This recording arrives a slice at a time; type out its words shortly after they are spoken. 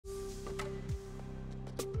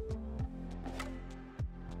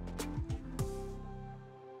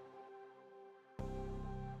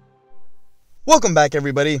Welcome back,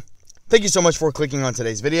 everybody. Thank you so much for clicking on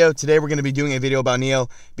today's video. Today we're going to be doing a video about NIO.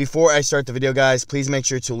 Before I start the video, guys, please make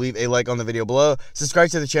sure to leave a like on the video below. Subscribe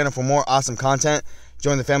to the channel for more awesome content.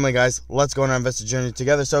 Join the family, guys. Let's go on our investor journey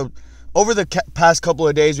together. So over the past couple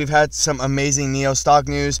of days, we've had some amazing NIO stock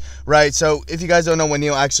news, right? So if you guys don't know what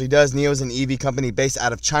NIO actually does, NIO is an EV company based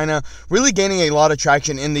out of China, really gaining a lot of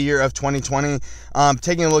traction in the year of 2020.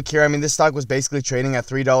 Taking a look here, I mean, this stock was basically trading at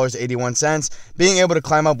 $3.81, being able to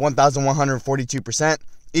climb up 1,142%.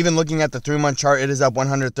 Even looking at the 3-month chart, it is up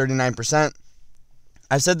 139%.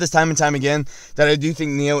 I've said this time and time again that I do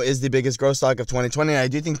think NIO is the biggest growth stock of 2020, and I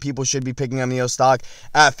do think people should be picking up NIO stock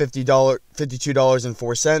at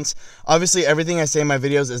 $52.04. Obviously, everything I say in my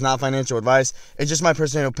videos is not financial advice. It's just my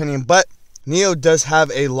personal opinion, but NIO does have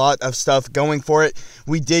a lot of stuff going for it.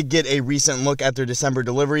 We did get a recent look at their December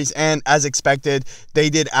deliveries, and as expected, they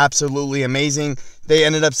did absolutely amazing. They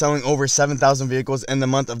ended up selling over 7,000 vehicles in the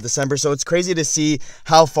month of December, so it's crazy to see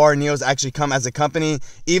how far NIO's actually come as a company.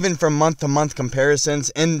 Even from month-to-month comparisons,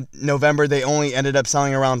 in November, they only ended up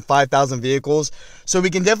selling around 5,000 vehicles. So we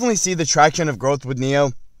can definitely see the traction of growth with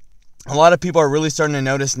NIO. A lot of people are really starting to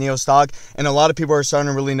notice NIO stock, and a lot of people are starting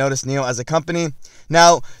to really notice NIO as a company.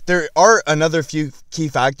 Now, there are another few key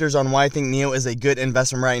factors on why I think NIO is a good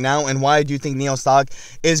investment right now, and why I do think NIO stock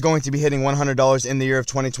is going to be hitting $100 in the year of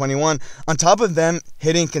 2021. On top of them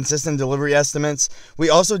hitting consistent delivery estimates, we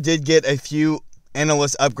also did get a few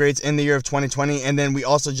analyst upgrades in the year of 2020, and then we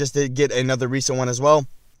also just did get another recent one as well.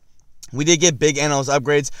 We did get big analyst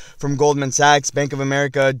upgrades from Goldman Sachs, Bank of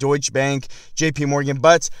America, Deutsche Bank, JP Morgan,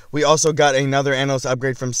 but we also got another analyst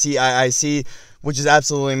upgrade from CIIC, which is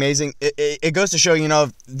absolutely amazing. It goes to show, you know,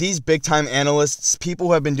 these big-time analysts, people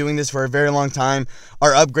who have been doing this for a very long time,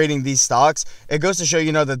 are upgrading these stocks. It goes to show,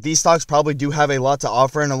 you know, that these stocks probably do have a lot to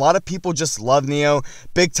offer, and a lot of people just love NIO.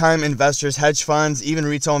 Big-time investors, hedge funds, even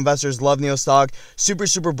retail investors love NIO stock.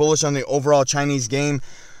 Super bullish on the overall Chinese game.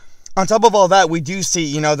 On top of all that, we do see,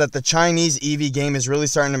 you know, that the Chinese EV game is really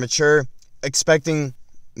starting to mature, expecting,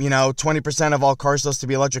 you know, 20% of all car sales to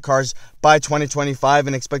be electric cars by 2025,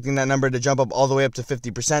 and expecting that number to jump up all the way up to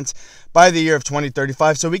 50% by the year of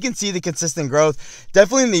 2035. So we can see the consistent growth.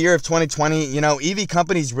 Definitely in the year of 2020, you know, EV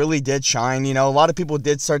companies really did shine. You know, a lot of people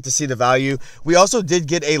did start to see the value. We also did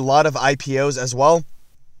get a lot of IPOs as well,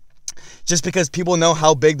 just because people know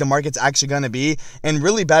how big the market's actually going to be, and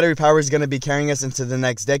really battery power is going to be carrying us into the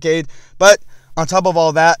next decade. But on top of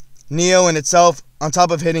all that, NIO in itself, on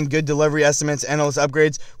top of hitting good delivery estimates, analyst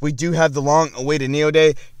upgrades, we do have the long-awaited NIO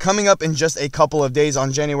Day coming up in just a couple of days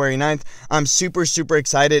on January 9th. I'm super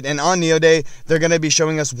excited, and on NIO Day, they're going to be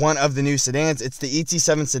showing us one of the new sedans. It's the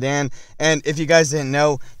ET7 sedan, and if you guys didn't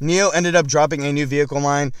know, NIO ended up dropping a new vehicle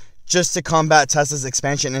line just to combat Tesla's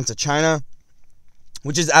expansion into China,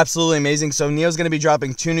 which is absolutely amazing. So NIO's going to be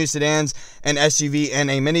dropping 2 new sedans, an SUV and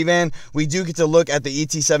a minivan. We do get to look at the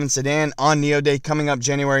ET7 sedan on NIO Day coming up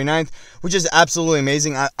January 9th, which is absolutely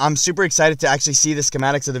amazing. I'm super excited to actually see the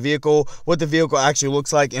schematics of the vehicle, what the vehicle actually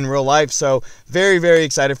looks like in real life. So very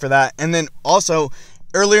excited for that. And then also,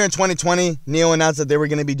 earlier in 2020, NIO announced that they were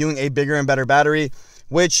going to be doing a bigger and better battery,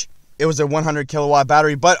 which it was a 100 kilowatt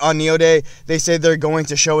battery. But on NIO Day, they say they're going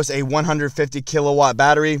to show us a 150 kilowatt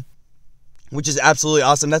battery, which is absolutely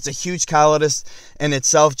awesome. That's a huge catalyst in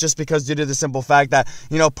itself, just because due to the simple fact that,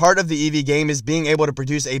 you know, part of the EV game is being able to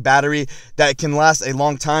produce a battery that can last a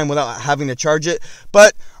long time without having to charge it.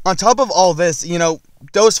 But on top of all this, you know,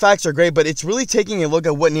 those facts are great, but it's really taking a look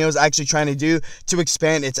at what NIO is actually trying to do to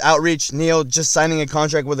expand its outreach. NIO just signing a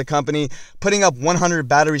contract with a company, putting up 100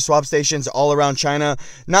 battery swap stations all around China,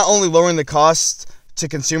 not only lowering the cost to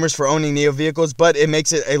consumers for owning NIO vehicles, but it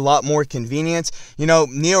makes it a lot more convenient. You know,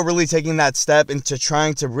 NIO really taking that step into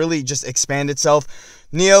trying to really just expand itself.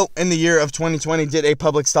 NIO in the year of 2020 did a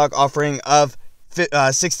public stock offering of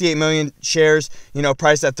 68 million shares, you know,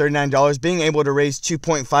 priced at $39, being able to raise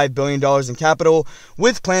 $2.5 billion in capital,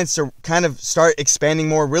 with plans to kind of start expanding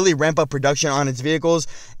more, really ramp up production on its vehicles.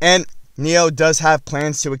 And NIO does have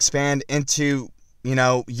plans to expand into, you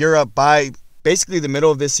know, Europe by basically the middle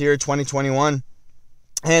of this year, 2021.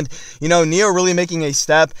 And, you know, NIO really making a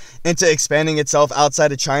step into expanding itself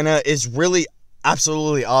outside of China is really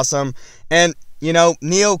absolutely awesome. And, you know,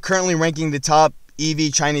 NIO currently ranking the top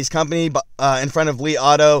EV Chinese company in front of Li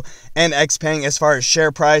Auto and XPeng as far as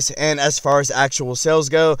share price and as far as actual sales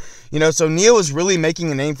go. You know, so NIO is really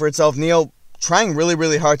making a name for itself. NIO trying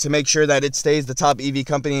really hard to make sure that it stays the top EV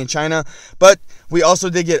company in China. But we also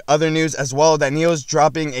did get other news as well that NIO is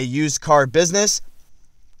dropping a used car business.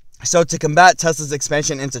 So to combat Tesla's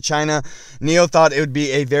expansion into China, NIO thought it would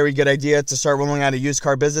be a very good idea to start rolling out a used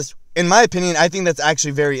car business, in my opinion, I think that's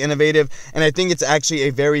actually very innovative, and I think it's actually a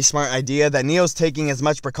very smart idea that NIO's taking as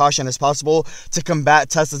much precaution as possible to combat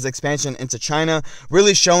Tesla's expansion into China,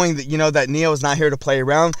 really showing that, that NIO is not here to play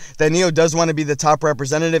around, that NIO does want to be the top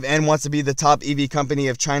representative and wants to be the top EV company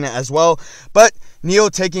of China as well. But NIO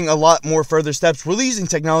taking a lot more further steps, really using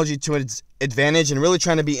technology to its advantage and really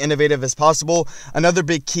trying to be innovative as possible. Another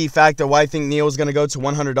big key factor why I think NIO is going to go to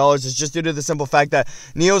 $100 is just due to the simple fact that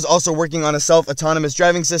NIO is also working on a self-autonomous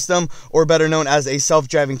driving system, or better known as a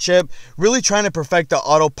self-driving chip, really trying to perfect the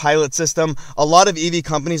autopilot system. A lot of EV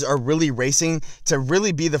companies are really racing to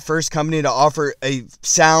really be the first company to offer a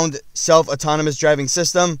sound self-autonomous driving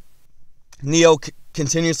system. NIO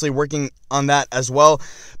continuously working on that as well.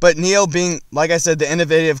 But NIO being, like I said, the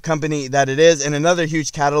innovative company that it is, and another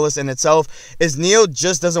huge catalyst in itself is NIO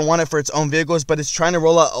just doesn't want it for its own vehicles, but it's trying to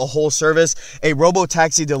roll out a whole service, a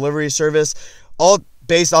robo-taxi delivery service, all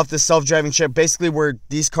based off this self-driving chip, basically where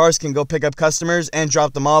these cars can go pick up customers and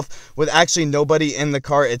drop them off with actually nobody in the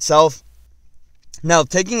car itself. Now,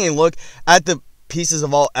 taking a look at the pieces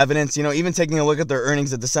of all evidence, even taking a look at their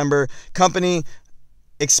earnings of December, company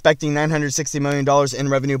expecting $960 million in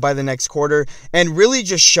revenue by the next quarter, and really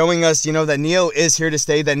just showing us, that NIO is here to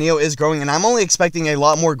stay, that NIO is growing, and I'm only expecting a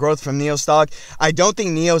lot more growth from NIO stock. I don't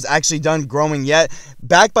think NIO's actually done growing yet.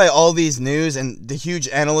 Backed by all these news and the huge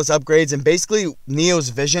analyst upgrades and basically NIO's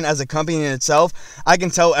vision as a company in itself, I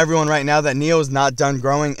can tell everyone right now that NIO is not done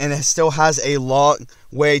growing, and it still has a long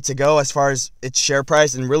way to go as far as its share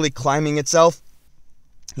price and really climbing itself.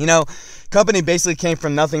 Company basically came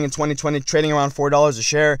from nothing in 2020, trading around $4 a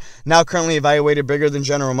share, now currently evaluated bigger than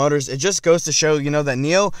General Motors. It just goes to show, that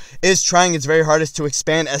NIO is trying its very hardest to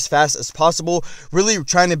expand as fast as possible, really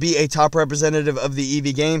trying to be a top representative of the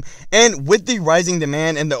EV game. And with the rising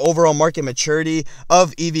demand and the overall market maturity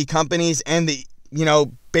of EV companies and the,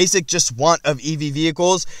 basic just want of EV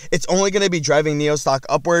vehicles, it's only going to be driving NIO stock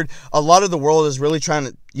upward. A lot of the world is really trying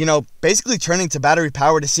to, basically turning to battery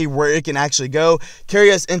power to see where it can actually go, carry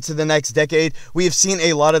us into the next decade. We have seen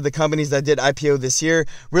a lot of the companies that did IPO this year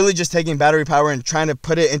really just taking battery power and trying to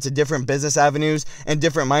put it into different business avenues and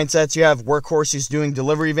different mindsets. You have Workhorse who's doing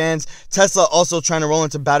delivery vans, Tesla also trying to roll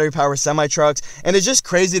into battery power semi-trucks, and it's just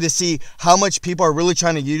crazy to see how much people are really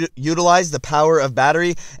trying to utilize the power of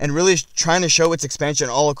battery and really trying to show its expansion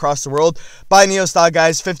all across the world. Buy NIO stock,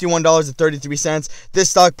 guys, $51.33.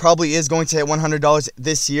 This stock probably is going to hit $100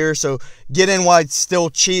 this year, so get in while it's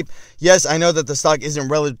still cheap. Yes, I know that the stock isn't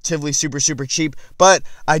relatively super cheap, but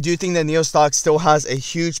I do think that NIO stock still has a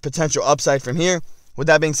huge potential upside from here. With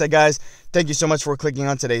that being said, guys, thank you so much for clicking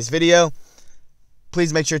on today's video.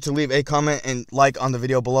 Please make sure to leave a comment and like on the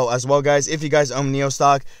video below as well, guys. If you guys own NIO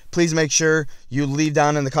stock, please make sure you leave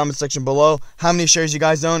down in the comment section below how many shares you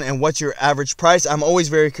guys own and what's your average price. I'm always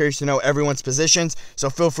very curious to know everyone's positions, so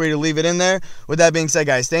feel free to leave it in there. With that being said,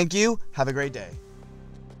 guys, thank you. Have a great day.